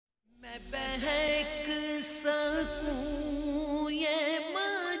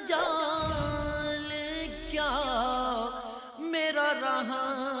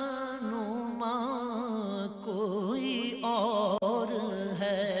कोई और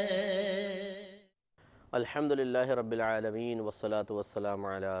है। अल्हम्दुलिल्लाह रब्बिल आलमीन वस्सलातु वस्सलामु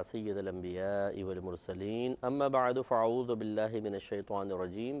अला सय्यिदिल अंबियाइ वल मुरसलीन अम्मा बअदु फ़अऊज़ु बिल्लाहि मिनश शैतानिर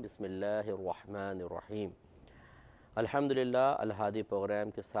रजीम बिस्मिल्लाहिर रहमानिर रहीम। अल्हम्दुलिल्लाह अल-हादी प्रोग्राम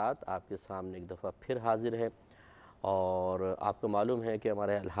के साथ आपके सामने एक दफ़ा फिर हाज़िर हैं। और आपको मालूम है कि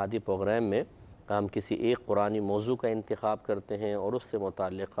हमारे अल-हादी प्रोग्राम में हम किसी एक कुरानी मौजू का इंतखाब करते हैं और उससे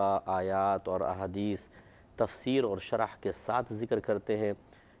मुताल्लिक़ा आयात और अहादीस तफ़सीर और शरह के साथ ज़िक्र करते हैं।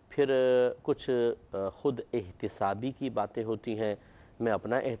 फिर कुछ ख़ुद एहतिसाबी की बातें होती हैं, मैं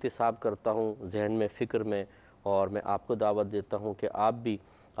अपना एहतिसाब करता हूँ ज़हन में फ़िक्र में, और मैं आपको दावत देता हूँ कि आप भी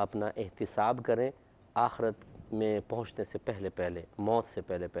अपना एहतिसाब करें आखिरत में पहुँचने से पहले पहले, मौत से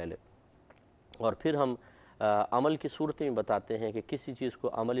पहले पहले। और फिर हम अमल की सूरत में बताते हैं कि किसी चीज़ को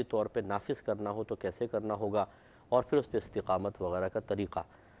अमली तौर पे नाफिज़ करना हो तो कैसे करना होगा, और फिर उस पर इस्तिक़ामत वग़ैरह का तरीक़ा।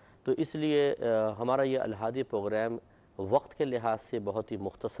 तो इसलिए हमारा ये अल-हादी प्रोग्राम वक्त के लिहाज से बहुत ही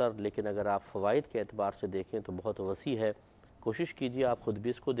मुख्तसर, लेकिन अगर आप फ़वाइद के एतबार से देखें तो बहुत वसी है। कोशिश कीजिए आप ख़ुद भी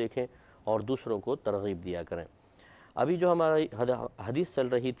इसको देखें और दूसरों को तरग़ीब दिया करें। अभी जो हमारी हदीस चल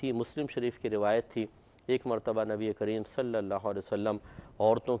रही थी, मुस्लिम शरीफ की रिवायत थी, एक मरतबा नबी करीम सल्लल्लाहु अलैहि वसल्लम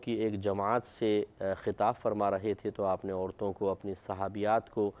औरतों की एक जमात से ख़िताब फरमा रहे थे, तो आपने औरतों को, अपनी सहाबियात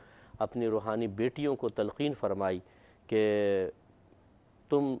को, अपनी रूहानी बेटियों को तलक़ीन फरमाई कि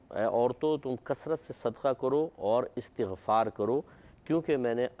तुम औरतों, तुम कसरत से सदक़ा करो और इस्तिग़फ़ार करो, क्योंकि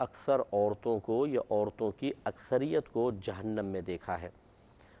मैंने अक्सर औरतों को या औरतों की अक्सरियत को जहन्नम में देखा है।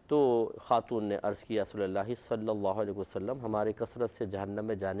 तो ख़ातून ने अर्ज़ किया रसूलुल्लाह सल्लल्लाहु अलैहि वसल्लम, हमारे कसरत से जहन्नम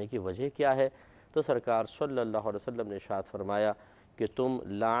में जाने की वजह क्या है? तो सरकार सल्लल्लाहु अलैहि वसल्लम ने इरशाद फरमाया कि तुम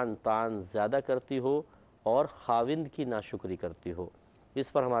लान तान ज़्यादा करती हो और खाविंद की नाशुक्री करती हो। इस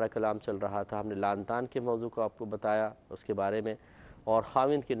पर हमारा कलाम चल रहा था। हमने लान तान के मौजू को आपको बताया, उसके बारे में, और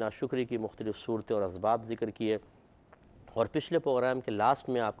खाविंद की नाशुक्री की मुख्तलिफ़ सूरतें और असबाब ज़िक्र किए। और पिछले प्रोग्राम के लास्ट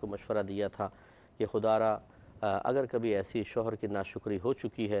में आपको मशवरा दिया था कि खुदारा अगर कभी ऐसी शोहर की नाशुक्री हो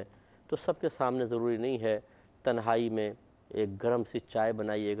चुकी है तो सबके सामने ज़रूरी नहीं है, तन्हाई में एक गर्म सी चाय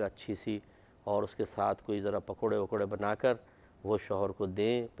बनाइएगा अच्छी सी, और उसके साथ कोई ज़रा पकोड़े वकोड़े बनाकर वो शोहर को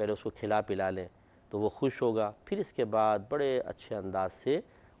दें, पहले उसको खिला पिला लें तो वो खुश होगा। फिर इसके बाद बड़े अच्छे अंदाज से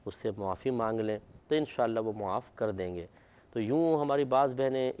उससे मुआफ़ी मांग लें तो इंशाअल्लाह वो मुआफ़ कर देंगे। तो यूँ हमारी बाज़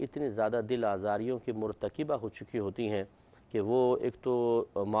बहनें इतनी ज़्यादा दिल आज़ारियों की मुर्तकिबा हो चुकी होती हैं कि वो एक तो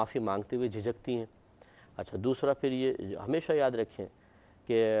माफ़ी मांगते हुए झिझकती हैं। अच्छा, दूसरा फिर ये हमेशा याद रखें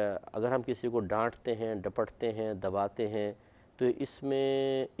कि अगर हम किसी को डांटते हैं, डपटते हैं, दबाते हैं, तो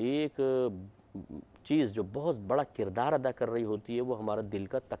इसमें एक चीज़ जो बहुत बड़ा किरदार अदा कर रही होती है वो हमारा दिल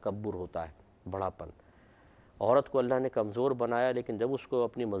का तकब्बुर होता है, बड़ापन। औरत को अल्लाह ने कमज़ोर बनाया, लेकिन जब उसको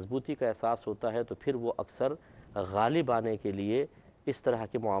अपनी मजबूती का एहसास होता है तो फिर वो अक्सर गालिब आने के लिए इस तरह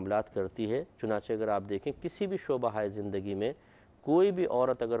के मामलात करती है। चुनांचे अगर आप देखें किसी भी शोबा है ज़िंदगी में, कोई भी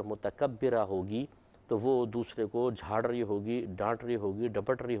औरत अगर मुतकब्बिरा होगी तो वो दूसरे को झाड़ रही होगी, डांट रही होगी,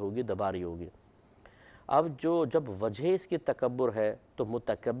 डपट रही होगी, दबा रही होगी। अब जब वजह इसकी तकब्बुर है तो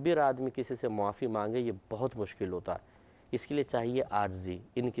मुतकब्बिर आदमी किसी से माफ़ी मांगे ये बहुत मुश्किल होता है। इसके लिए चाहिए आजिज़ी,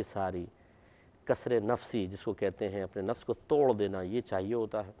 इनकिसारी, कसरे नफ्सी जिसको कहते हैं, अपने नफ्स को तोड़ देना, ये चाहिए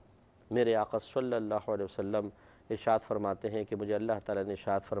होता है। मेरे आका सल्लल्लाहु अलैहि वसल्लम इरशाद फरमाते हैं कि मुझे अल्लाह ताला ने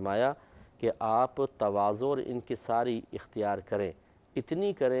इरशाद फरमाया कि आप तवाज़ु और इनकिसारी इख्तियार करें,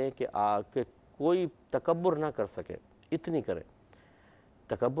 इतनी करें कि कोई तकब्बुर ना कर सके, इतनी करें।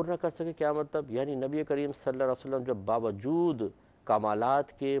 तकब्बुर ना कर सके क्या मतलब? यानी नबी करीम सल्लल्लाहु अलैहि वसल्लम जब बावजूद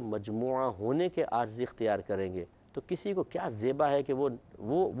कमालात के मजमुआ होने के आर्ज़ इख्तियार करेंगे तो किसी को क्या ज़ेबा है कि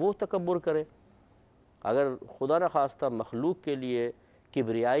वो तकब्बुर करे। अगर खुदा न खास्ता मखलूक के लिए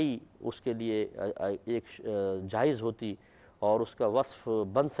किब्रियाई उसके लिए एक जायज़ होती और उसका वस्फ़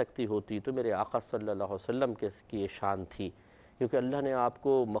बन सकती होती तो मेरे आका सल्लल्लाहु अलैहि वसल्लम की ये शान थी, क्योंकि अल्लाह ने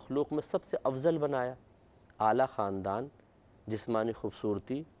आपको मखलूक में सबसे अफजल बनाया। आला ख़ानदान, जिस्मानी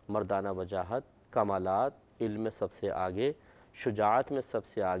ख़ूबसूरती, मर्दाना वजाहत, कमालात, इल्म में सबसे आगे, शुजाअत में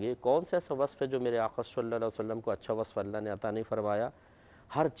सबसे आगे। कौन सा ऐसा वस्फ़ है जो मेरे आका सल्लल्लाहु अलैहि वसल्लम को अच्छा वस्फ़ अल्लाह ने अता नहीं फरमाया?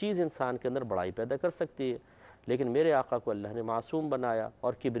 हर चीज़ इंसान के अंदर बड़ाई पैदा कर सकती है, लेकिन मेरे आका को अल्लाह ने मासूम बनाया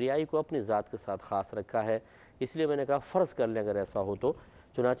और किब्रियाई को अपनी ज़ात के साथ ख़ास रखा है। इसलिए मैंने कहा फ़र्ज़ कर लें अगर ऐसा हो तो।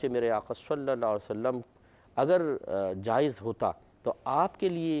 चुनांचे मेरे आका सल्लल्लाहु अलैहि वसल्लम अगर जायज़ होता तो आपके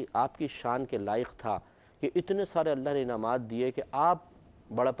लिए, आपकी शान के लायक था कि इतने सारे अल्लाह ने इनामात दिए कि आप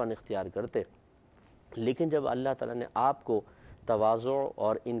बड़ापन इख्तियार करते, लेकिन जब अल्लाह ताला ने आपको तवाज़ु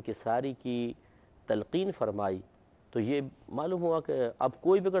और इनकिसारी की तलक़ीन फरमाई तो ये मालूम हुआ कि अब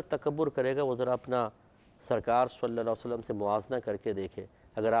कोई भी अगर तकब्बुर करेगा वो ज़रा अपना सरकार सल्लल्लाहु अलैहि वसल्लम से मुआज़ना करके देखे।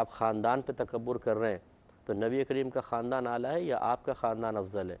 अगर आप ख़ानदान पे तकब्बुर कर रहे हैं तो नबी करीम का ख़ानदान आला है या आपका ख़ानदान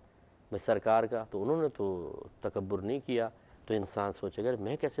अफजल है? میں سرکار کا، تو انہوں نے تو تکبر نہیں کیا، تو انسان سوچے گا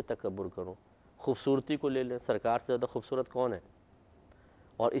میں کیسے تکبر کروں؟ خوبصورتی کو لے لیں، سرکار سے زیادہ خوبصورت کون ہے؟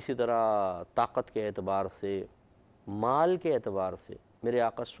 اور اسی طرح طاقت کے اعتبار سے، مال کے اعتبار سے میرے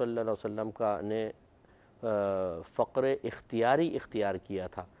آقا صلی اللہ علیہ وسلم کا نے فقر اختیاری اختیار کیا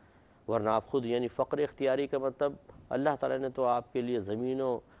تھا، ورنہ آپ خود یعنی فقر اختیاری کا مطلب اللہ تعالیٰ نے تو آپ کے لیے زمین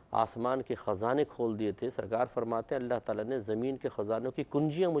و آسمان کے خزانے کھول دیے تھے۔ سرکار فرماتے ہیں اللہ تعالیٰ نے زمین کے خزانوں کی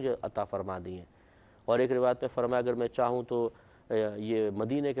کنجیاں مجھے عطا فرما دی ہیں، اور ایک روایت میں فرمایا اگر میں چاہوں تو یہ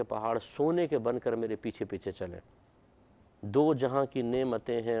مدینے کے پہاڑ سونے کے بن کر میرے پیچھے پیچھے چلیں۔ دو جہاں کی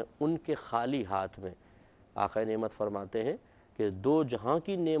نعمتیں ہیں ان کے خالی ہاتھ میں، آقا نعمت فرماتے ہیں کہ دو جہاں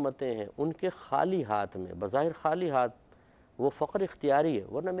کی نعمتیں ہیں ان کے خالی ہاتھ میں، بظاہر خالی ہاتھ، وہ فقر اختیاری ہے،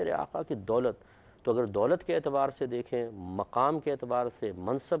 ورنہ میرے آقا کی دولت، تو اگر دولت کے اعتبار سے دیکھیں، مقام کے اعتبار سے،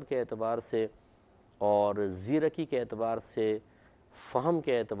 منصب کے اعتبار سے، اور زیرکی کے اعتبار سے، فہم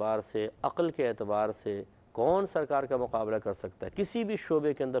کے اعتبار سے، عقل کے اعتبار سے، کون سرکار کا مقابلہ کر سکتا ہے؟ کسی بھی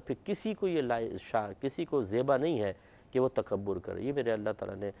شعبے کے اندر پھر کسی کو یہ کسی کو زیبا نہیں ہے کہ وہ تکبر کرے۔ یہ میرے اللہ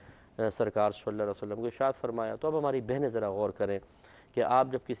تعالیٰ نے سرکار صلی اللہ علیہ وسلم کو ارشاد فرمایا۔ تو اب ہماری بہنیں ذرا غور کریں کہ آپ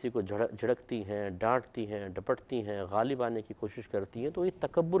جب کسی کو جھڑکتی ہیں، ڈانٹتی ہیں، ڈپٹتی ہیں، غالب آنے کی کوشش کرتی ہیں تو یہ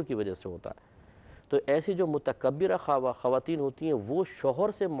تکبر کی وجہ سے ہوتا ہے۔ تو ایسی جو متکبرہ خواتین ہوتی ہیں وہ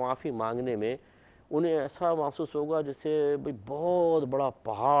شوہر سے معافی مانگنے میں انہیں ایسا محسوس ہوگا جیسے بھئی بہت بڑا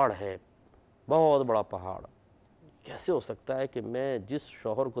پہاڑ ہے، بہت بڑا پہاڑ، کیسے ہو سکتا ہے کہ میں جس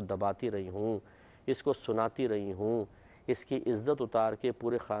شوہر کو دباتی رہی ہوں، اس کو سناتی رہی ہوں، اس کی عزت اتار کے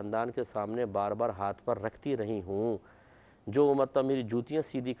پورے خاندان کے سامنے بار بار ہاتھ پر رکھتی رہی ہوں، جو مطلب میری جوتیاں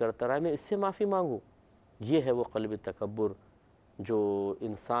سیدھی کرتا رہا ہے، میں اس سے معافی مانگوں؟ یہ ہے وہ قلب تکبر جو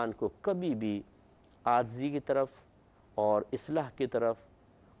انسان کو کبھی بھی عاجزی کی طرف اور اصلاح کی طرف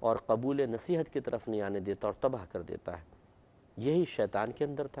اور قبول نصیحت کی طرف نہیں آنے دیتا اور تباہ کر دیتا ہے۔ یہی شیطان کے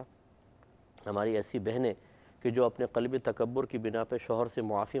اندر تھا۔ ہماری ایسی بہنیں کہ جو اپنے قلب تکبر کی بنا پہ شوہر سے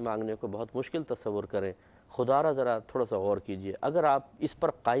معافی مانگنے کو بہت مشکل تصور کریں، خدا را ذرا تھوڑا سا غور کیجئے، اگر آپ اس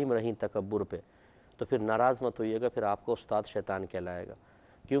پر قائم رہیں تکبر پہ تو پھر ناراض مت ہوئیے گا، پھر آپ کو استاد شیطان کہلائے گا،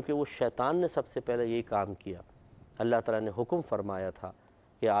 کیونکہ وہ شیطان نے سب سے پہلے یہی کام کیا۔ اللہ تعالیٰ نے حکم فرمایا تھا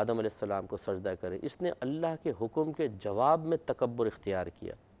کہ آدم علیہ السلام کو سجدہ کرے، اس نے اللہ کے حکم کے جواب میں تکبر اختیار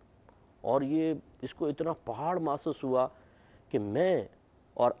کیا، اور یہ اس کو اتنا پہاڑ محسوس ہوا کہ میں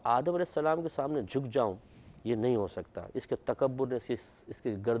اور آدم علیہ السلام کے سامنے جھک جاؤں، یہ نہیں ہو سکتا۔ اس کے تکبر نے اس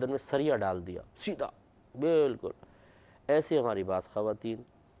کے گردن میں سریا ڈال دیا، سیدھا بالکل۔ ایسے ہماری بعض خواتین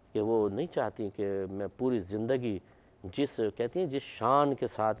کہ وہ نہیں چاہتی کہ میں پوری زندگی کہتی ہیں جس شان کے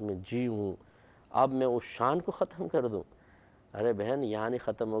ساتھ میں جی ہوں، اب میں اس شان کو ختم کر دوں۔ ارے بہن، یہاں نہیں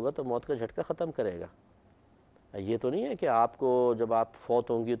ختم ہوگا تو موت کا جھٹکا ختم کرے گا۔ یہ تو نہیں ہے کہ آپ کو جب آپ فوت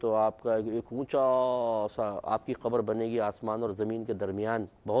ہوں گی تو آپ کا ایک اونچا سا آپ کی قبر بنے گی آسمان اور زمین کے درمیان،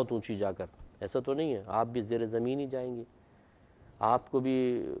 بہت اونچی جا کر، ایسا تو نہیں ہے۔ آپ بھی زیر زمین ہی جائیں گی، آپ کو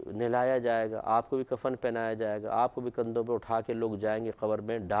بھی نہلایا جائے گا، آپ کو بھی کفن پہنایا جائے گا، آپ کو بھی کندھوں پہ اٹھا کے لوگ جائیں گے قبر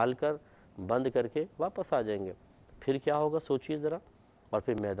میں ڈال کر، بند کر کے واپس آ جائیں گے۔ پھر کیا ہوگا سوچئے ذرا، اور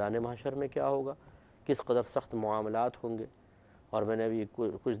پھر میدان محشر میں کیا ہوگا، کس قدر سخت معاملات ہوں گے۔ اور میں نے ابھی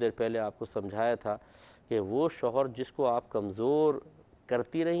کچھ دیر پہلے آپ کو سمجھایا تھا کہ وہ شوہر جس کو آپ کمزور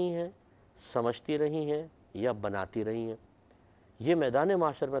کرتی رہی ہیں، سمجھتی رہی ہیں یا بناتی رہی ہیں، یہ میدان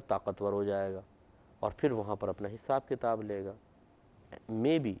معاشر میں طاقتور ہو جائے گا اور پھر وہاں پر اپنا حساب کتاب لے گا۔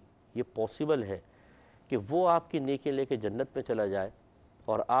 بھی یہ پاسبل ہے کہ وہ آپ کی نیکی لے کے جنت میں چلا جائے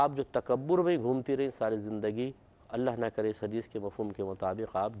اور آپ جو تکبر میں گھومتی رہی ساری زندگی، اللہ نہ کرے اس حدیث کے مفہوم کے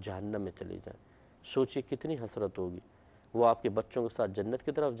مطابق آپ جہنم میں چلی جائیں۔ سوچئے کتنی حسرت ہوگی۔ وہ آپ کے بچوں کے ساتھ جنت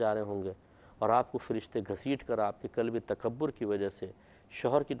کی طرف جا رہے ہوں گے اور آپ کو فرشتے گھسیٹ کر آپ کے قلب تکبر کی وجہ سے،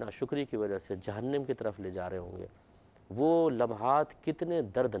 شوہر کی ناشکری کی وجہ سے جہنم کی طرف لے جا رہے ہوں گے۔ وہ لمحات کتنے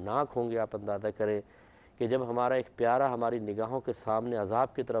دردناک ہوں گے آپ اندازہ کریں کہ جب ہمارا ایک پیارا ہماری نگاہوں کے سامنے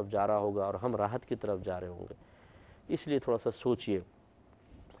عذاب کی طرف جا رہا ہوگا اور ہم راحت کی طرف جا رہے ہوں گے۔ اس لیے تھوڑا سا سوچئے،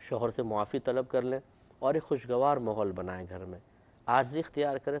 شوہر سے معافی طلب کر لیں اور ایک خوشگوار ماحول بنائیں گھر میں، عاجزی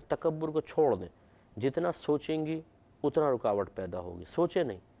اختیار کریں، تکبر کو چھوڑ دیں۔ جتنا سوچیں گی اتنا رکاوٹ پیدا ہوگی، سوچیں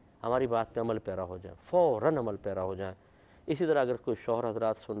نہیں، ہماری بات پہ عمل پیرا ہو جائیں، فوراً عمل پیرا ہو جائیں۔ اسی طرح اگر کوئی شوہر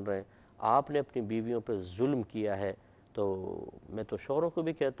حضرات سن رہے ہیں، آپ نے اپنی بیویوں پہ ظلم کیا ہے تو میں تو شوہروں کو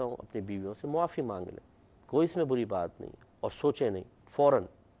بھی کہتا ہوں اپنی بیویوں سے معافی مانگ لیں، کوئی اس میں بری بات نہیں، اور سوچیں نہیں، فوراً۔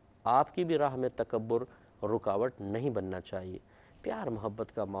 آپ کی بھی راہ میں تکبر اور رکاوٹ نہیں بننا چاہیے، پیار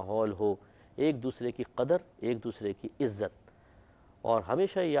محبت کا ماحول ہو، ایک دوسرے کی قدر، ایک دوسرے کی عزت۔ اور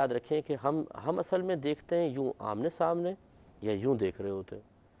ہمیشہ یاد رکھیں کہ ہم اصل میں دیکھتے ہیں یوں آمنے سامنے یا یوں دیکھ رہے ہوتے ہیں،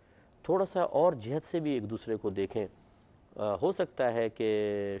 تھوڑا سا اور جہت سے بھی ایک دوسرے کو دیکھیں۔ ہو سکتا ہے کہ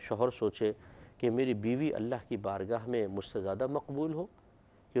شوہر سوچے کہ میری بیوی اللہ کی بارگاہ میں مجھ سے زیادہ مقبول ہو،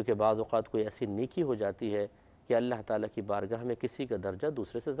 کیونکہ بعض اوقات کوئی ایسی نیکی ہو جاتی ہے کہ اللہ تعالیٰ کی بارگاہ میں کسی کا درجہ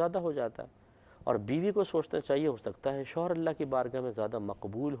دوسرے سے زیادہ ہو جاتا ہے، اور بیوی کو سوچنا چاہیے ہو سکتا ہے شوہر اللہ کی بارگاہ میں زیادہ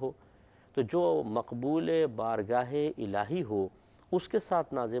مقبول ہو، تو جو مقبول بارگاہ الہی ہو اس کے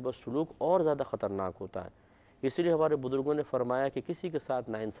ساتھ نازیبہ سلوک اور زیادہ خطرناک ہوتا ہے۔ اس لیے ہمارے بزرگوں نے فرمایا کہ کسی کے ساتھ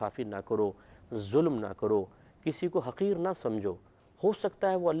ناانصافی نہ کرو، ظلم نہ کرو، کسی کو حقیر نہ سمجھو، ہو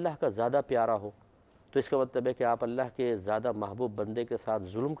سکتا ہے وہ اللہ کا زیادہ پیارا ہو، تو اس کا مطلب ہے کہ آپ اللہ کے زیادہ محبوب بندے کے ساتھ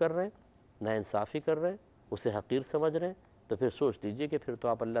ظلم کر رہے ہیں، ناانصافی کر رہے ہیں، اسے حقیر سمجھ رہے ہیں، تو پھر سوچ لیجئے کہ پھر تو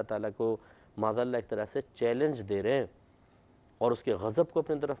آپ اللہ تعالیٰ کو معاذ اللہ ایک طرح سے چیلنج دے رہے ہیں اور اس کے غضب کو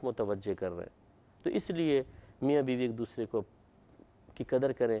اپنی طرف متوجہ کر رہے ہیں۔ تو اس لیے میاں بیوی ایک دوسرے کو کی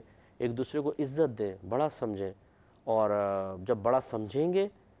قدر کریں، ایک دوسرے کو عزت دیں، بڑا سمجھیں، اور جب بڑا سمجھیں گے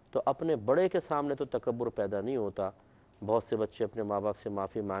تو اپنے بڑے کے سامنے تو تکبر پیدا نہیں ہوتا۔ بہت سے بچے اپنے ماں باپ سے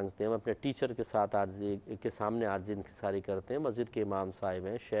معافی مانگتے ہیں، اپنے ٹیچر کے ساتھ عاجزی کے سامنے عاجزی انکساری کرتے ہیں، مسجد کے امام صاحب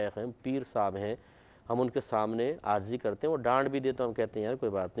ہیں، شیخ ہیں، پیر صاحب ہیں، ہم ان کے سامنے عاجزی کرتے ہیں، وہ ڈانٹ بھی دیتے ہیں، ہم کہتے ہیں یار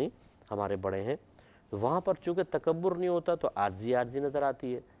کوئی بات نہیں ہمارے بڑے ہیں، وہاں پر چونکہ تکبر نہیں ہوتا تو عاجزی نظر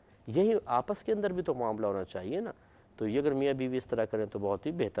آتی ہے۔ یہی آپس کے اندر بھی تو معاملہ ہونا چاہیے نا، تو یہ اگر میاں بیوی اس طرح کریں تو بہت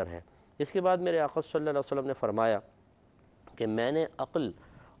ہی بہتر ہے۔ اس کے بعد میرے آقا صلی اللہ علیہ وسلم نے فرمایا کہ میں نے عقل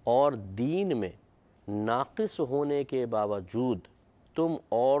اور دین میں ناقص ہونے کے باوجود تم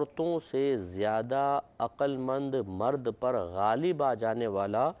عورتوں سے زیادہ عقل مند مرد پر غالب آ جانے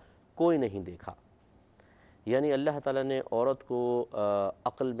والا کوئی نہیں دیکھا۔ یعنی اللہ تعالیٰ نے عورت کو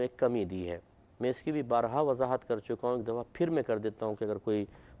عقل میں کمی دی ہے۔ میں اس کی بھی بارہا وضاحت کر چکا ہوں، ایک دفعہ پھر میں کر دیتا ہوں کہ اگر کوئی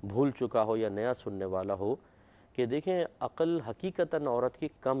بھول چکا ہو یا نیا سننے والا ہو، کہ دیکھیں عقل حقیقتاً عورت کی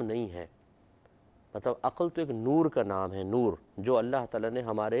کم نہیں ہے۔ مطلب عقل تو ایک نور کا نام ہے، نور جو اللہ تعالیٰ نے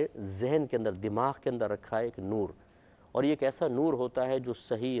ہمارے ذہن کے اندر، دماغ کے اندر رکھا ہے، ایک نور، اور یہ ایک ایسا نور ہوتا ہے جو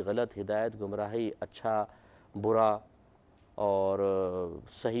صحیح غلط، ہدایت گمراہی، اچھا برا اور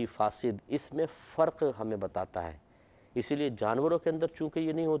صحیح فاسد، اس میں فرق ہمیں بتاتا ہے۔ اسی لیے جانوروں کے اندر چونکہ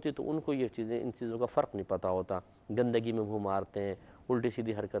یہ نہیں ہوتی تو ان کو یہ چیزیں، ان چیزوں کا فرق نہیں پتہ ہوتا، گندگی میں منہ مارتے ہیں، الٹی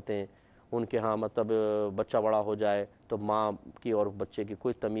سیدھی حرکتیں، ان کے ہاں مطلب بچہ بڑا ہو جائے تو ماں کی اور بچے کی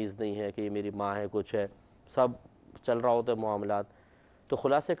کوئی تمیز نہیں ہے کہ یہ میری ماں ہے، کچھ ہے، سب چل رہا ہوتا ہے معاملات۔ تو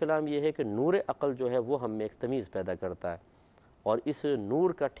خلاصہ کلام یہ ہے کہ نور عقل جو ہے وہ ہم میں ایک تمیز پیدا کرتا ہے، اور اس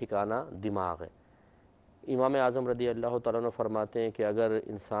نور کا ٹھکانہ دماغ ہے۔ امام اعظم رضی اللہ تعالیٰ عنہ فرماتے ہیں کہ اگر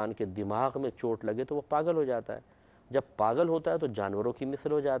انسان کے دماغ میں چوٹ لگے تو وہ پاگل ہو جاتا ہے، جب پاگل ہوتا ہے تو جانوروں کی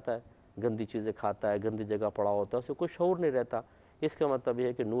مثل ہو جاتا ہے، گندی چیزیں کھاتا ہے، گندی جگہ پڑا ہوتا ہے، اسے کوئی شعور نہیں رہتا۔ اس کا مطلب یہ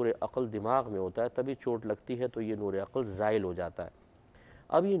ہے کہ نور عقل دماغ میں ہوتا ہے، تبھی چوٹ لگتی ہے تو یہ نور عقل زائل ہو جاتا ہے۔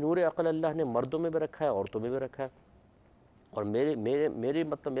 اب یہ نور عقل اللہ نے مردوں میں بھی رکھا ہے، عورتوں میں بھی رکھا ہے، اور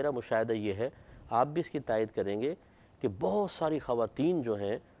میرا مشاہدہ یہ ہے، آپ بھی اس کی تائید کریں گے کہ بہت ساری خواتین جو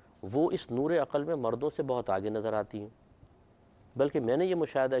ہیں وہ اس نور عقل میں مردوں سے بہت آگے نظر آتی ہیں۔ بلکہ میں نے یہ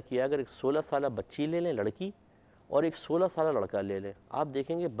مشاہدہ کیا، اگر ایک 16 سالہ بچی لے لیں لڑکی اور ایک 16 سالہ لڑکا لے لیں، آپ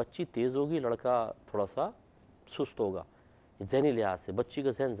دیکھیں گے بچی تیز ہوگی، لڑکا تھوڑا سا سست ہوگا، ذہنی لحاظ سے بچی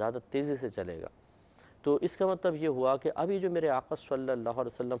کا ذہن زیادہ تیزی سے چلے گا۔ تو اس کا مطلب یہ ہوا کہ ابھی جو میرے آقا صلی اللہ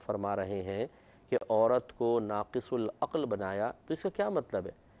علیہ وسلم فرما رہے ہیں کہ عورت کو ناقص العقل بنایا، تو اس کا کیا مطلب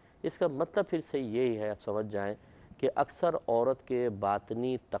ہے؟ اس کا مطلب پھر سے یہی ہے، آپ سمجھ جائیں کہ اکثر عورت کے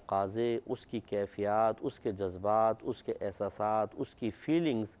باطنی تقاضے، اس کی کیفیات، اس کے جذبات، اس کے احساسات، اس کی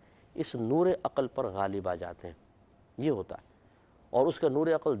فیلنگز اس نور عقل پر غالب آ جاتے ہیں، یہ ہوتا ہے، اور اس کا نور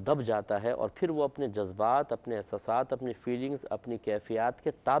عقل دب جاتا ہے، اور پھر وہ اپنے جذبات، اپنے احساسات، اپنی فیلنگز، اپنی کیفیات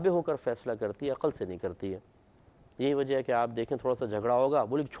کے تابع ہو کر فیصلہ کرتی ہے، عقل سے نہیں کرتی ہے۔ یہی وجہ ہے کہ آپ دیکھیں تھوڑا سا جھگڑا ہوگا،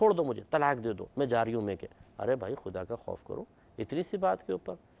 بولی چھوڑ دو مجھے، طلاق دے دو، میں جا رہی ہوں میں کہ ارے بھائی خدا کا خوف کرو، اتنی سی بات کے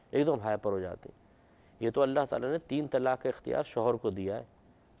اوپر ایک دم ہائپر ہو جاتی ہیں۔ یہ تو اللہ تعالیٰ نے 3 طلاق کا اختیار شوہر کو دیا ہے،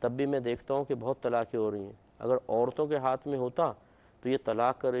 تب بھی میں دیکھتا ہوں کہ بہت طلاقیں ہو رہی ہیں۔ اگر عورتوں کے ہاتھ میں ہوتا تو یہ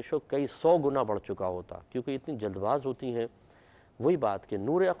طلاق کا ریشو کئی 100 گنا بڑھ چکا ہوتا، کیونکہ اتنی جلد باز ہوتی ہیں۔ وہی بات کہ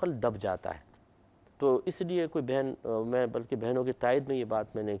نور عقل دب جاتا ہے، تو اس لیے کوئی بہن، میں بلکہ بہنوں کی تائید میں یہ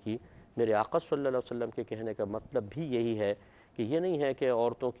بات میں نے کی، میرے آقا صلی اللہ علیہ وسلم کے کہنے کا مطلب بھی یہی ہے کہ یہ نہیں ہے کہ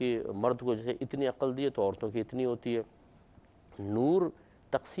عورتوں کی، مرد کو جیسے اتنی عقل دی ہے تو عورتوں کی اتنی ہوتی ہے۔ نور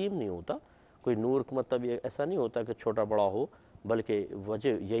تقسیم نہیں ہوتا، کوئی نور کا مطلب یہ ایسا نہیں ہوتا کہ چھوٹا بڑا ہو، بلکہ وجہ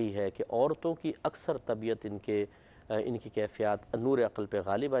یہی ہے کہ عورتوں کی اکثر طبیعت، ان کی کیفیات نور عقل پہ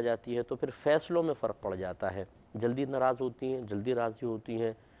غالب آ جاتی ہے، تو پھر فیصلوں میں فرق پڑ جاتا ہے، جلدی ناراض ہوتی ہیں، جلدی راضی ہوتی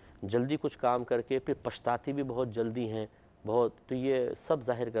ہیں، جلدی کچھ کام کر کے پھر پچھتاتی بھی بہت جلدی ہیں بہت، تو یہ سب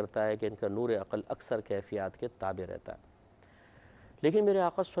ظاہر کرتا ہے کہ ان کا نور عقل اکثر کیفیات کے تابع رہتا ہے۔ لیکن میرے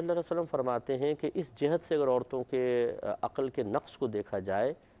آقا صلی اللہ علیہ وسلم فرماتے ہیں کہ اس جہت سے اگر عورتوں کے عقل کے نقص کو دیکھا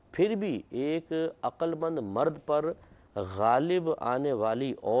جائے، پھر بھی ایک عقل مند مرد پر غالب آنے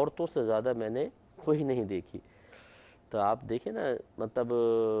والی عورتوں سے زیادہ میں نے کوئی نہیں دیکھی۔ تو آپ دیکھیں نا، مطلب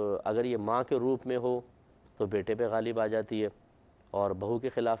اگر یہ ماں کے روپ میں ہو تو بیٹے پہ غالب آ جاتی ہے اور بہو کے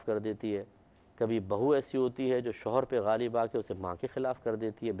خلاف کر دیتی ہے. کبھی بہو ایسی ہوتی ہے جو شوہر پہ غالب آ کے اسے ماں کے خلاف کر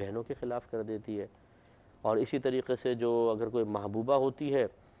دیتی ہے، بہنوں کے خلاف کر دیتی ہے. اور اسی طریقے سے جو اگر کوئی محبوبہ ہوتی ہے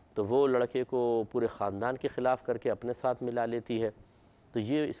تو وہ لڑکے کو پورے خاندان کے خلاف کر کے اپنے ساتھ ملا لیتی ہے. تو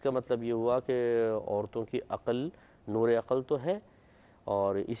یہ اس کا مطلب یہ ہوا کہ عورتوں کی عقل، نور عقل تو ہے،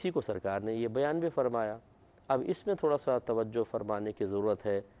 اور اسی کو سرکار نے یہ بیان بھی فرمایا. اب اس میں تھوڑا سا توجہ فرمانے کی ضرورت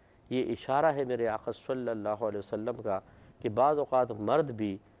ہے. یہ اشارہ ہے میرے آقا صلی اللہ علیہ وسلم کا کہ بعض اوقات مرد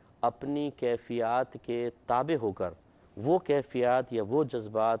بھی اپنی کیفیات کے تابع ہو کر وہ کیفیات یا وہ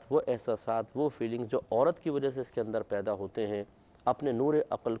جذبات، وہ احساسات، وہ فیلنگز جو عورت کی وجہ سے اس کے اندر پیدا ہوتے ہیں، اپنے نور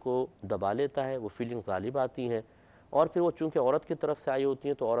عقل کو دبا لیتا ہے. وہ فیلنگز غالب آتی ہیں اور پھر وہ چونکہ عورت کی طرف سے آئی ہوتی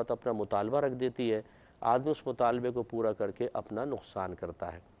ہیں تو عورت اپنا مطالبہ رکھ دیتی ہے. آدمی اس مطالبے کو پورا کر کے اپنا نقصان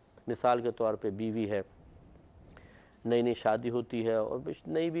کرتا ہے. مثال کے طور پہ بیوی ہے، نئی نئی شادی ہوتی ہے، اور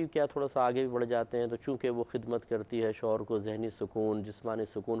نئی بھی کیا تھوڑا سا آگے بھی بڑھ جاتے ہیں، تو چونکہ وہ خدمت کرتی ہے شوہر کو، ذہنی سکون، جسمانی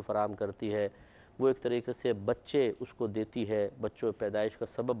سکون فراہم کرتی ہے، وہ ایک طریقے سے بچے اس کو دیتی ہے، بچوں پیدائش کا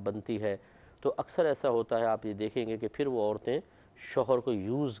سبب بنتی ہے. تو اکثر ایسا ہوتا ہے، آپ یہ دیکھیں گے کہ پھر وہ عورتیں شوہر کو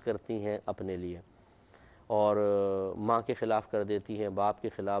یوز کرتی ہیں اپنے لیے، اور ماں کے خلاف کر دیتی ہیں، باپ کے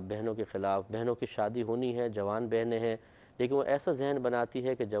خلاف، بہنوں کے خلاف. بہنوں کی شادی ہونی ہے، جوان بہنیں ہیں، لیکن وہ ایسا ذہن بناتی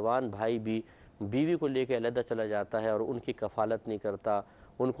ہے کہ جوان بھائی بھی بیوی کو لے کے علیحدہ چلا جاتا ہے اور ان کی کفالت نہیں کرتا،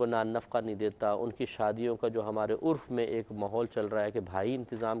 ان کو نان نفقہ نہیں دیتا. ان کی شادیوں کا جو ہمارے عرف میں ایک ماحول چل رہا ہے کہ بھائی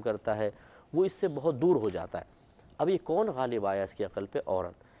انتظام کرتا ہے، وہ اس سے بہت دور ہو جاتا ہے. اب یہ کون غالب آیا اس کی عقل پہ؟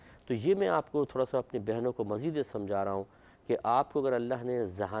 عورت. تو یہ میں آپ کو تھوڑا سا اپنی بہنوں کو مزید سمجھا رہا ہوں کہ آپ کو اگر اللہ نے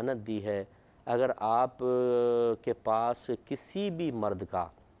ذہانت دی ہے، اگر آپ کے پاس کسی بھی مرد کا،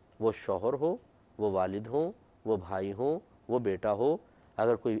 وہ شوہر ہو، وہ والد ہوں، وہ بھائی ہوں، وہ بیٹا ہو،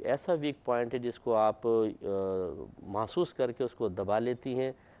 اگر کوئی ایسا ویک پوائنٹ ہے جس کو آپ محسوس کر کے اس کو دبا لیتی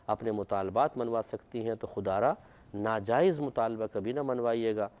ہیں، اپنے مطالبات منوا سکتی ہیں، تو خدا را ناجائز مطالبہ کبھی نہ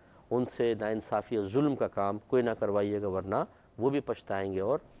منوائیے گا. ان سے ناانصافی اور ظلم کا کام کوئی نہ کروائیے گا، ورنہ وہ بھی پچھتائیں گے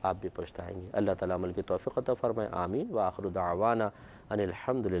اور آپ بھی پچھتائیں گے. اللہ تعالیٰ عمل کی توفیق عطا فرمائے. آمین. وآخر دعوانا ان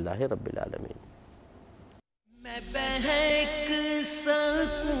الحمدللہ رب العالمین. میں بہک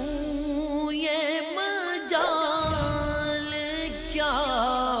سکوں یہ مجال کیا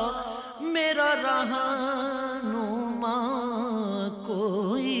میرا رہا